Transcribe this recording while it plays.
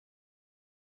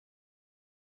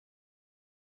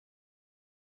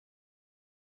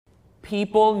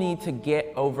People need to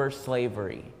get over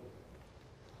slavery.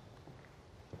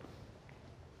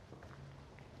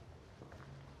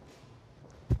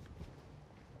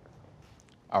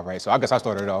 All right, so I guess I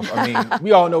started off. I mean,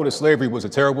 we all know that slavery was a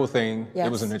terrible thing. Yes.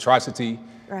 It was an atrocity.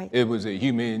 Right. It was a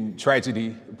human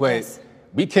tragedy. But Yes.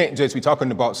 we can't just be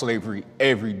talking about slavery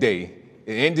every day.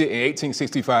 It ended in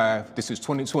 1865. This is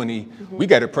 2020. We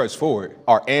got to press forward.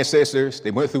 Our ancestors,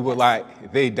 they went through a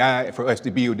lot. They died for us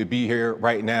to be able to be here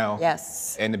right now.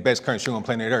 Yes. And the best country on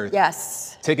planet Earth.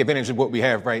 Yes. Take advantage of what we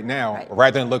have right now, Right.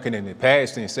 rather than looking in the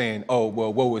past and saying, oh,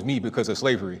 well, woe was me because of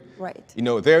slavery. Right. You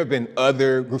know, there have been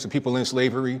other groups of people in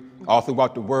slavery all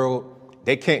throughout the world.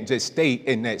 They can't just stay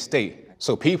in that state.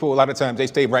 So people, a lot of times, they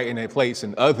stay right in that place,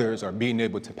 and others are being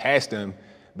able to pass them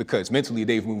because mentally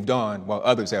they've moved on while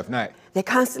others have not. They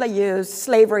constantly use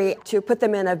slavery to put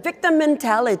them in a victim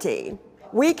mentality.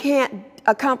 We can't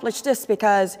accomplish this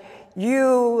because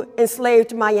you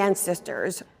enslaved my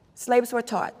ancestors. Slaves were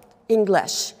taught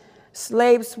English.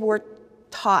 Slaves were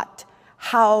taught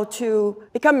how to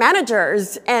become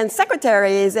managers and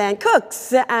secretaries and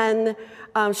cooks and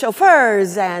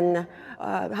chauffeurs and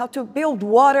how to build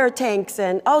water tanks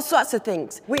and all sorts of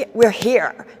things. We're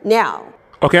here now.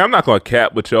 Okay, I'm not gonna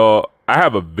cap with y'all. I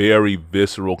have a very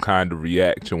visceral kind of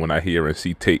reaction when I hear and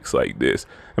see takes like this.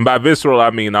 And by visceral, I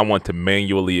mean I want to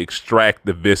manually extract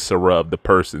the viscera of the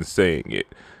person saying it.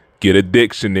 Get a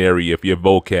dictionary if your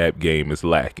vocab game is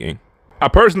lacking. I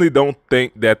personally don't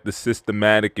think that the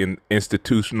systematic and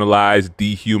institutionalized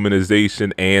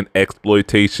dehumanization and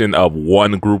exploitation of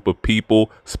one group of people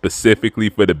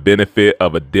specifically for the benefit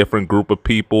of a different group of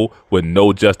people with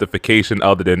no justification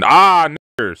other than,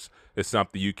 niggers, is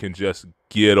something you can just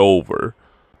get over.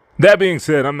 That being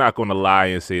said, I'm not going to lie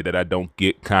and say that I don't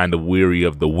get kind of weary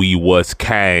of the we was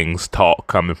kangs talk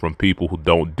coming from people who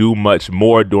don't do much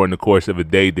more during the course of a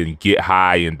day than get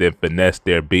high and then finesse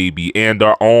their baby and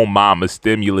our own mama's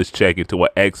stimulus check into an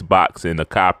Xbox and a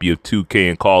copy of 2K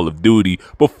and Call of Duty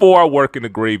before working a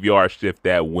graveyard shift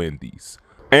at Wendy's.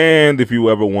 And if you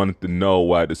ever wanted to know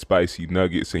why the spicy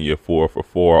nuggets in your 4 for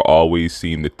 $4 always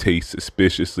seem to taste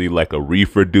suspiciously like a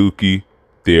reefer dookie,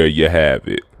 there you have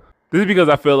it. This is because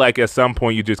I feel like at some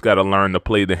point you just gotta learn to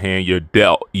play the hand you're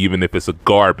dealt, even if it's a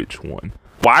garbage one.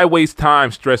 Why waste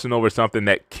time stressing over something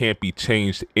that can't be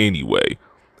changed anyway?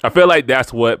 I feel like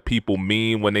that's what people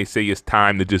mean when they say it's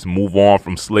time to just move on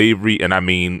from slavery, and I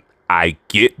mean, I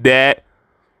get that.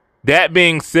 That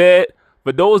being said,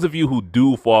 for those of you who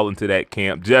do fall into that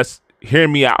camp, just hear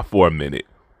me out for a minute.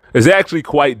 It's actually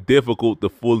quite difficult to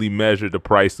fully measure the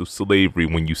price of slavery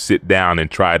when you sit down and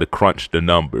try to crunch the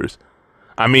numbers.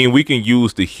 I mean, we can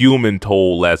use the human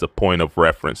toll as a point of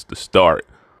reference to start.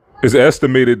 It's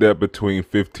estimated that between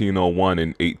 1501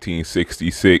 and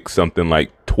 1866, something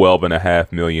like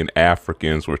 12.5 million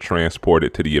Africans were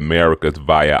transported to the Americas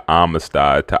via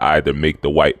Amistad to either make the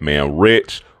white man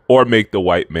rich or make the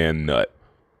white man nut.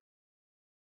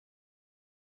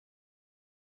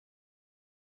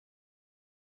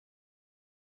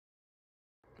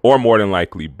 Or more than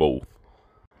likely both.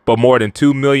 But more than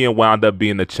 2 million wound up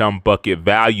being a chum bucket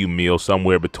value meal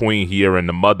somewhere between here and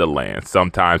the motherland,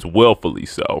 sometimes willfully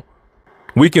so.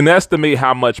 We can estimate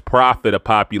how much profit a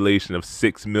population of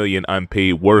 6 million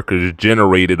unpaid workers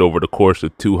generated over the course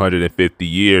of 250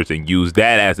 years and use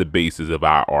that as a basis of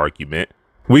our argument.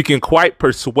 We can quite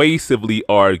persuasively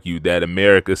argue that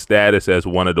America's status as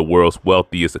one of the world's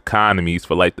wealthiest economies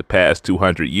for like the past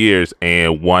 200 years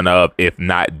and one of, if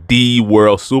not the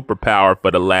world superpower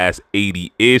for the last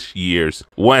 80-ish years,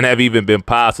 wouldn't have even been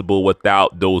possible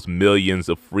without those millions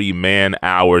of free man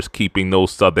hours keeping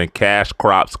those southern cash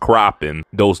crops cropping,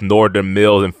 those northern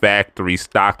mills and factories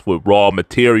stocked with raw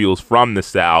materials from the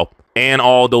south, and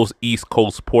all those East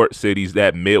Coast port cities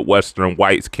that Midwestern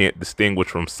whites can't distinguish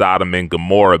from Sodom and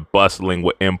Gomorrah bustling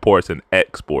with imports and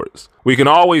exports. We can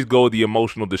always go the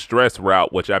emotional distress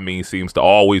route, which I mean seems to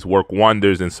always work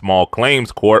wonders in small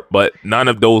claims court, but none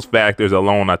of those factors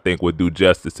alone I think would do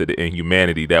justice to the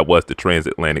inhumanity that was the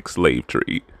transatlantic slave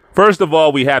trade. First of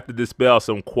all, we have to dispel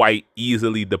some quite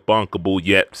easily debunkable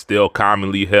yet still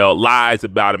commonly held lies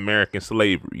about American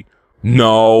slavery.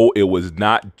 No, it was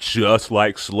not just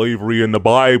like slavery in the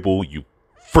Bible, you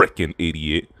frickin'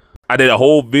 idiot. I did a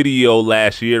whole video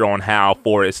last year on how,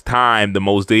 for its time, the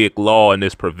Mosaic Law and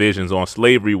its provisions on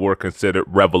slavery were considered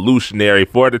revolutionary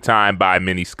for the time by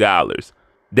many scholars.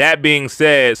 That being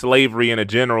said, slavery in a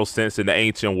general sense in the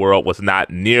ancient world was not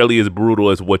nearly as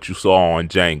brutal as what you saw on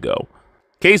Django.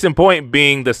 Case in point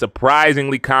being the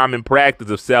surprisingly common practice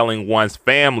of selling one's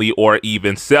family or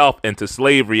even self into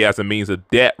slavery as a means of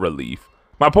debt relief.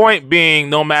 My point being,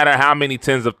 no matter how many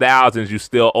tens of thousands you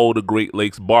still owe the Great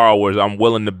Lakes borrowers, I'm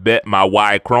willing to bet my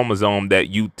Y chromosome that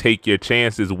you take your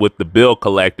chances with the bill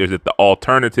collectors if the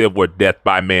alternative were death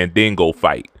by Mandingo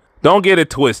fight. Don't get it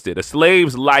twisted. A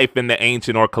slave's life in the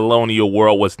ancient or colonial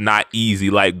world was not easy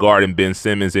like guarding Ben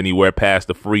Simmons anywhere past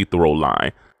the free throw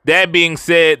line. That being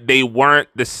said, they weren't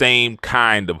the same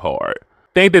kind of hard.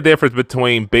 Think the difference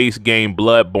between base game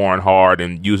Bloodborne hard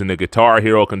and using the Guitar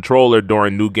Hero controller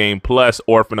during New Game Plus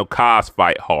Orphan of Kos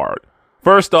fight hard.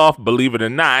 First off, believe it or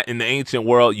not, in the ancient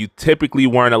world, you typically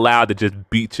weren't allowed to just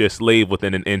beat your slave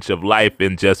within an inch of life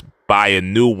and just buy a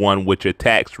new one with your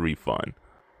tax refund.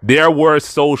 There were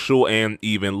social and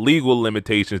even legal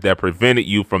limitations that prevented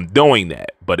you from doing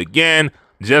that. But again,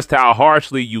 just how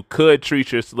harshly you could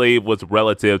treat your slave was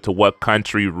relative to what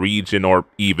country, region, or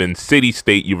even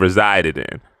city-state you resided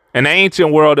in. In the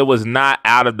ancient world, it was not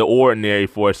out of the ordinary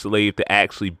for a slave to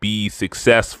actually be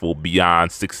successful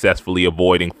beyond successfully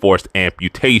avoiding forced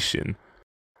amputation.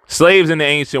 Slaves in the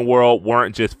ancient world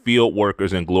weren't just field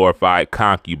workers and glorified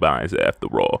concubines,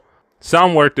 after all.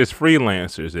 Some worked as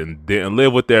freelancers and didn't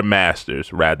live with their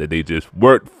masters. Rather, they just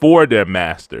worked for their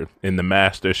master in the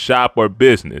master's shop or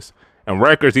business. And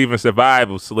records even survive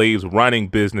of slaves running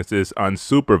businesses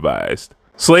unsupervised.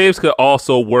 Slaves could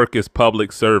also work as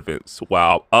public servants,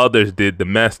 while others did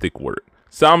domestic work.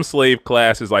 Some slave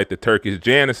classes, like the Turkish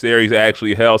Janissaries,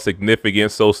 actually held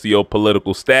significant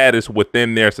socio-political status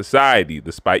within their society,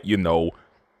 despite,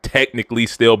 technically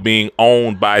still being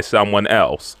owned by someone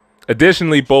else.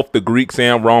 Additionally, both the Greeks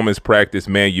and Romans practiced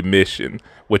manumission,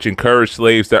 which encouraged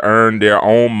slaves to earn their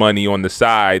own money on the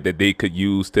side that they could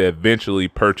use to eventually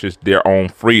purchase their own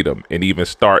freedom and even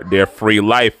start their free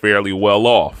life fairly well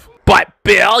off. But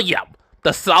William,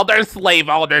 the southern slave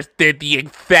owners did the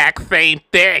exact same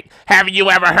thing. Have you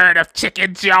ever heard of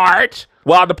Chicken George?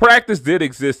 While the practice did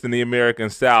exist in the American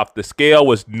South, the scale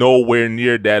was nowhere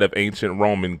near that of ancient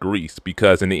Roman Greece,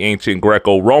 because in the ancient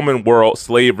Greco-Roman world,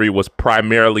 slavery was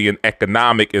primarily an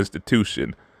economic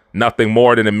institution, nothing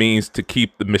more than a means to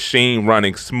keep the machine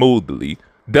running smoothly.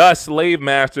 Thus, slave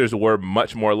masters were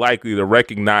much more likely to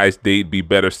recognize they'd be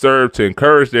better served to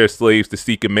encourage their slaves to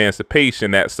seek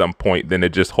emancipation at some point than to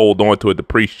just hold on to a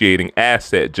depreciating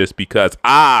asset just because,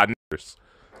 niggers.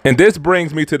 And this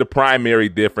brings me to the primary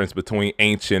difference between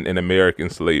ancient and American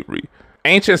slavery.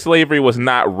 Ancient slavery was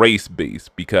not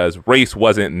race-based because race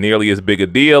wasn't nearly as big a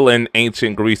deal in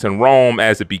ancient Greece and Rome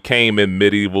as it became in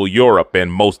medieval Europe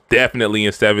and most definitely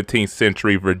in 17th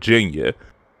century Virginia.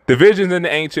 Divisions in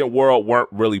the ancient world weren't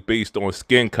really based on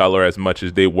skin color as much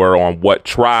as they were on what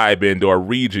tribe and or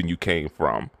region you came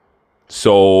from.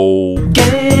 So,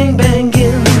 gang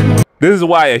banging. This is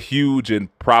why a huge and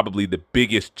probably the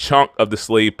biggest chunk of the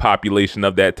slave population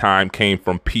of that time came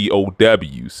from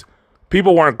POWs.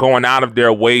 People weren't going out of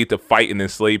their way to fight and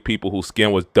enslave people whose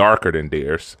skin was darker than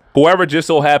theirs. Whoever just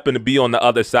so happened to be on the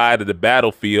other side of the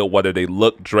battlefield, whether they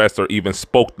looked, dressed, or even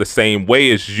spoke the same way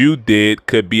as you did,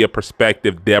 could be a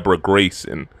prospective Deborah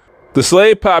Grayson. The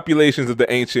slave populations of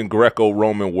the ancient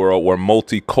Greco-Roman world were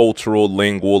multicultural,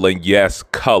 lingual, and yes,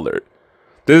 colored.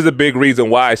 This is a big reason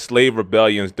why slave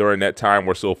rebellions during that time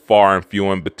were so far and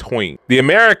few in between. The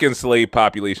American slave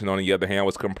population, on the other hand,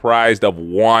 was comprised of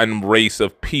one race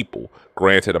of people,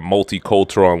 granted a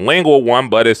multicultural and lingual one,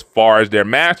 but as far as their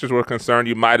masters were concerned,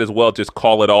 you might as well just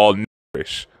call it all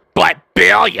niggerish. But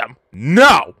William,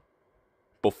 no!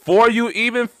 Before you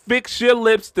even fix your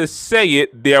lips to say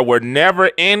it, there were never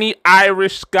any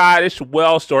Irish, Scottish,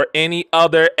 Welsh, or any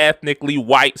other ethnically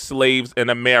white slaves in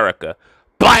America.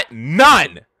 But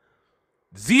none.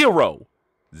 Zero.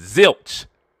 Zilch.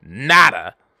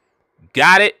 Nada.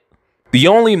 Got it? The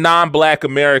only non-black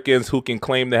Americans who can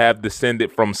claim to have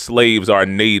descended from slaves are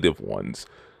native ones.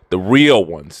 The real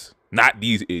ones. Not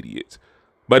these idiots.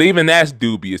 But even that's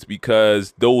dubious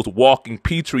because those walking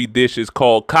petri dishes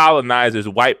called colonizers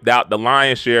wiped out the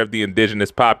lion's share of the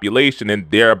indigenous population and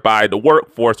thereby the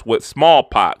workforce with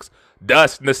smallpox,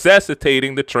 thus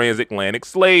necessitating the transatlantic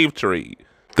slave trade.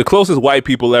 The closest white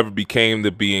people ever became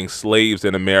to being slaves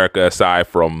in America, aside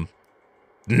from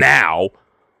now,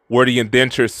 were the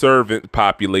indentured servant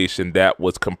population that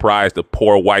was comprised of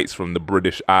poor whites from the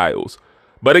British Isles.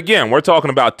 But again, we're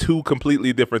talking about two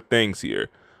completely different things here.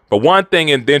 For one thing,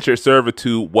 indentured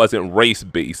servitude wasn't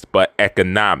race-based, but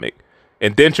economic.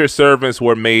 Indentured servants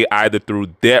were made either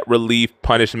through debt relief,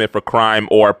 punishment for crime,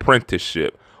 or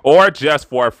apprenticeship, or just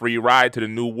for a free ride to the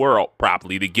new world,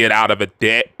 probably to get out of a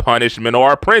debt, punishment,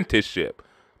 or apprenticeship.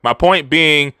 My point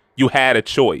being, you had a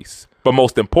choice. But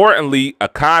most importantly, a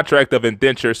contract of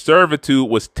indentured servitude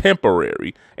was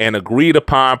temporary and agreed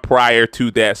upon prior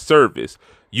to that service.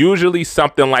 usually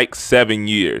something like 7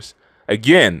 years.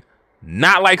 Again,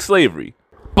 not like slavery.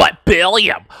 But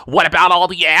Billiam, what about all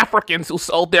the Africans who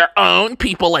sold their own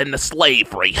people into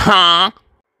slavery, huh?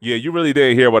 Yeah, you really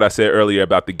didn't hear what I said earlier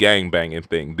about the gangbanging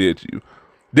thing, did you?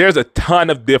 There's a ton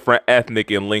of different ethnic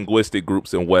and linguistic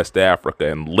groups in West Africa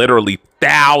and literally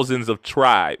thousands of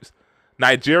tribes.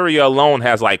 Nigeria alone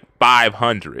has like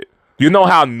 500. You know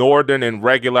how Northern and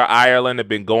regular Ireland have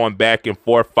been going back and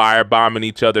forth firebombing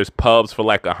each other's pubs for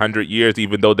like 100 years,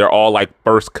 even though they're all like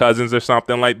first cousins or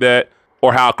something like that?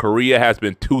 Or how Korea has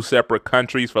been 2 separate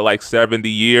countries for like 70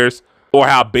 years? Or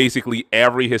how basically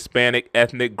every Hispanic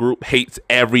ethnic group hates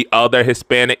every other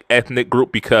Hispanic ethnic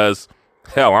group because,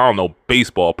 hell, I don't know,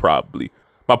 baseball probably.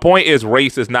 My point is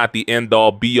race is not the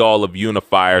end-all be-all of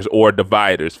unifiers or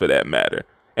dividers for that matter.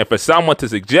 And for someone to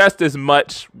suggest as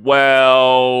much,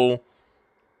 well, it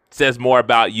says more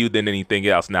about you than anything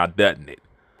else now, doesn't it?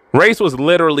 Race was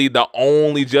literally the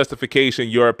only justification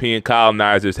European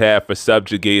colonizers had for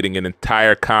subjugating an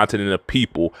entire continent of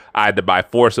people, either by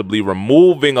forcibly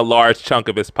removing a large chunk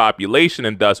of its population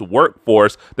and thus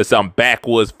workforce to some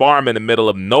backwoods farm in the middle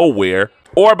of nowhere,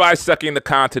 or by sucking the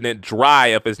continent dry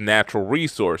of its natural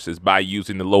resources by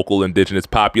using the local indigenous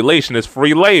population as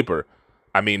free labor.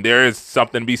 I mean, there is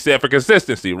something to be said for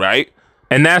consistency, right?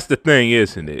 And that's the thing,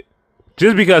 isn't it?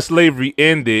 Just because slavery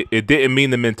ended, it didn't mean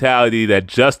the mentality that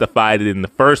justified it in the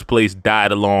first place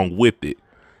died along with it.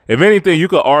 If anything, you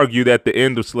could argue that the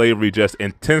end of slavery just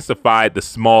intensified the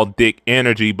small dick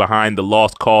energy behind the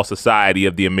lost cause society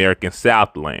of the American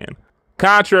Southland.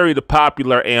 Contrary to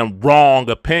popular and wrong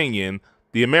opinion,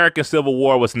 the American Civil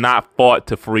War was not fought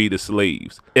to free the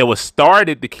slaves. It was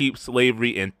started to keep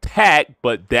slavery intact,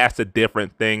 but that's a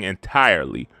different thing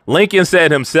entirely. Lincoln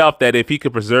said himself that if he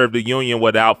could preserve the Union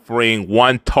without freeing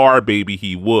one tar baby,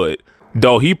 he would.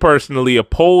 Though he personally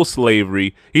opposed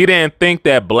slavery, he didn't think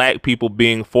that black people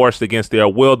being forced against their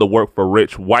will to work for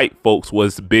rich white folks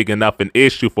was big enough an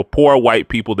issue for poor white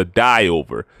people to die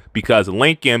over. Because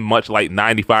Lincoln, much like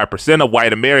 95% of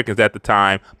white Americans at the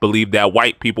time, believed that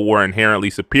white people were inherently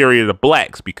superior to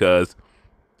blacks because,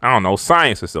 I don't know,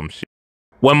 science or some shit.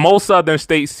 When most southern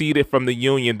states seceded from the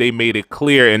Union, they made it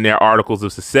clear in their articles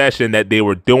of secession that they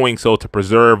were doing so to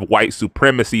preserve white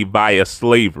supremacy via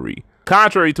slavery.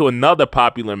 Contrary to another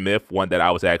popular myth, one that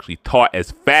I was actually taught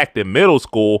as fact in middle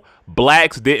school,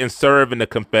 blacks didn't serve in the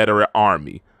Confederate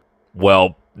Army.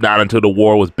 Well, not until the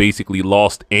war was basically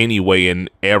lost anyway and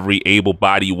every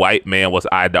able-bodied white man was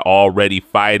either already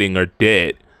fighting or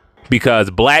dead. Because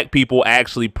black people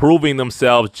actually proving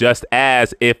themselves just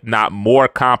as, if not more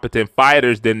competent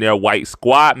fighters than their white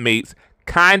squad mates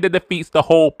kinda defeats the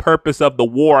whole purpose of the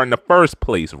war in the first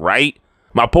place, right?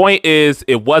 My point is,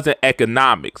 it wasn't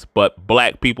economics, but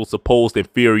black people's supposed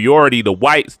inferiority to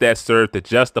whites that served to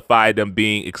justify them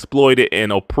being exploited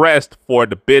and oppressed for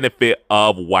the benefit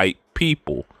of white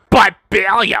people. But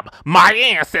Billiam, my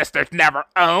ancestors never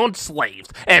owned slaves.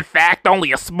 In fact,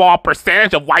 only a small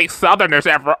percentage of white Southerners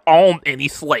ever owned any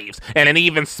slaves, and an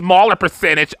even smaller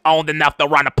percentage owned enough to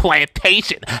run a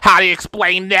plantation. How do you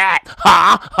explain that?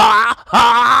 Ha, ha,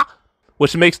 ha!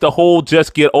 Which makes the whole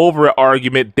just get over it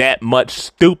argument that much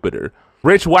stupider.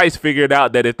 Rich whites figured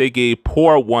out that if they gave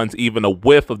poor ones even a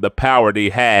whiff of the power they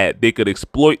had, they could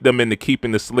exploit them into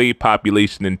keeping the slave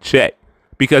population in check.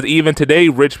 Because even today,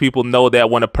 rich people know that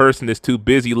when a person is too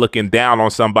busy looking down on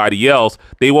somebody else,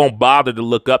 they won't bother to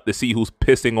look up to see who's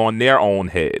pissing on their own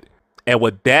head. And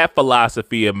with that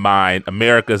philosophy in mind,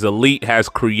 America's elite has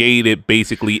created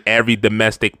basically every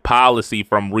domestic policy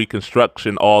from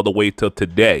Reconstruction all the way till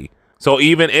today. So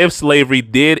even if slavery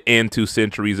did end 2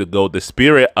 centuries ago, the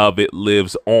spirit of it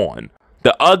lives on.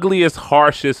 The ugliest,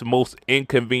 harshest, most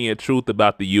inconvenient truth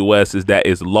about the U.S. is that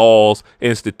its laws,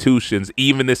 institutions,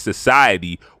 even its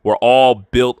society were all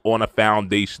built on a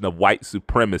foundation of white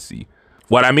supremacy.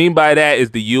 What I mean by that is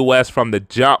the U.S. from the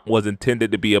jump was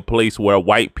intended to be a place where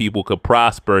white people could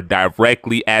prosper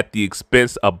directly at the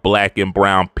expense of black and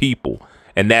brown people.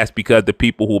 And that's because the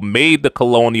people who made the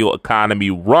colonial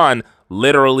economy run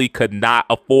literally could not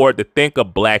afford to think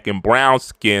of black and brown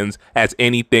skins as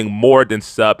anything more than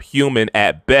subhuman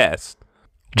at best.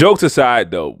 Jokes aside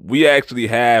though, we actually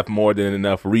have more than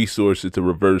enough resources to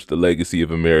reverse the legacy of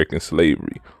American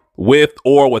slavery, with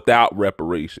or without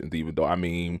reparations, even though, I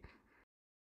mean,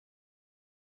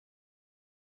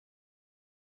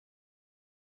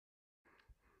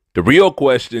 the real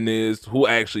question is who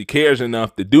actually cares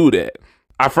enough to do that.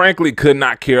 I frankly could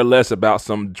not care less about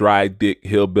some dry dick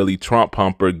hillbilly Trump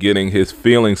humper getting his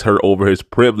feelings hurt over his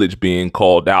privilege being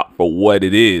called out for what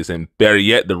it is, and better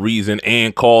yet, the reason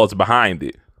and cause behind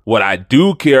it. What I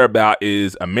do care about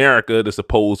is America, the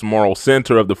supposed moral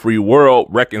center of the free world,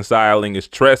 reconciling its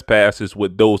trespassers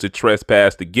with those it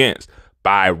trespassed against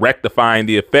by rectifying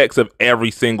the effects of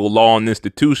every single law and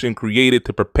institution created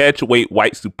to perpetuate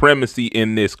white supremacy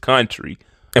in this country.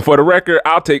 And for the record,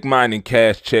 I'll take mine in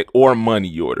cash, check, or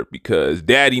money order because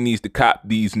daddy needs to cop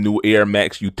these new Air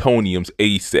Max Utoniums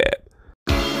ASAP.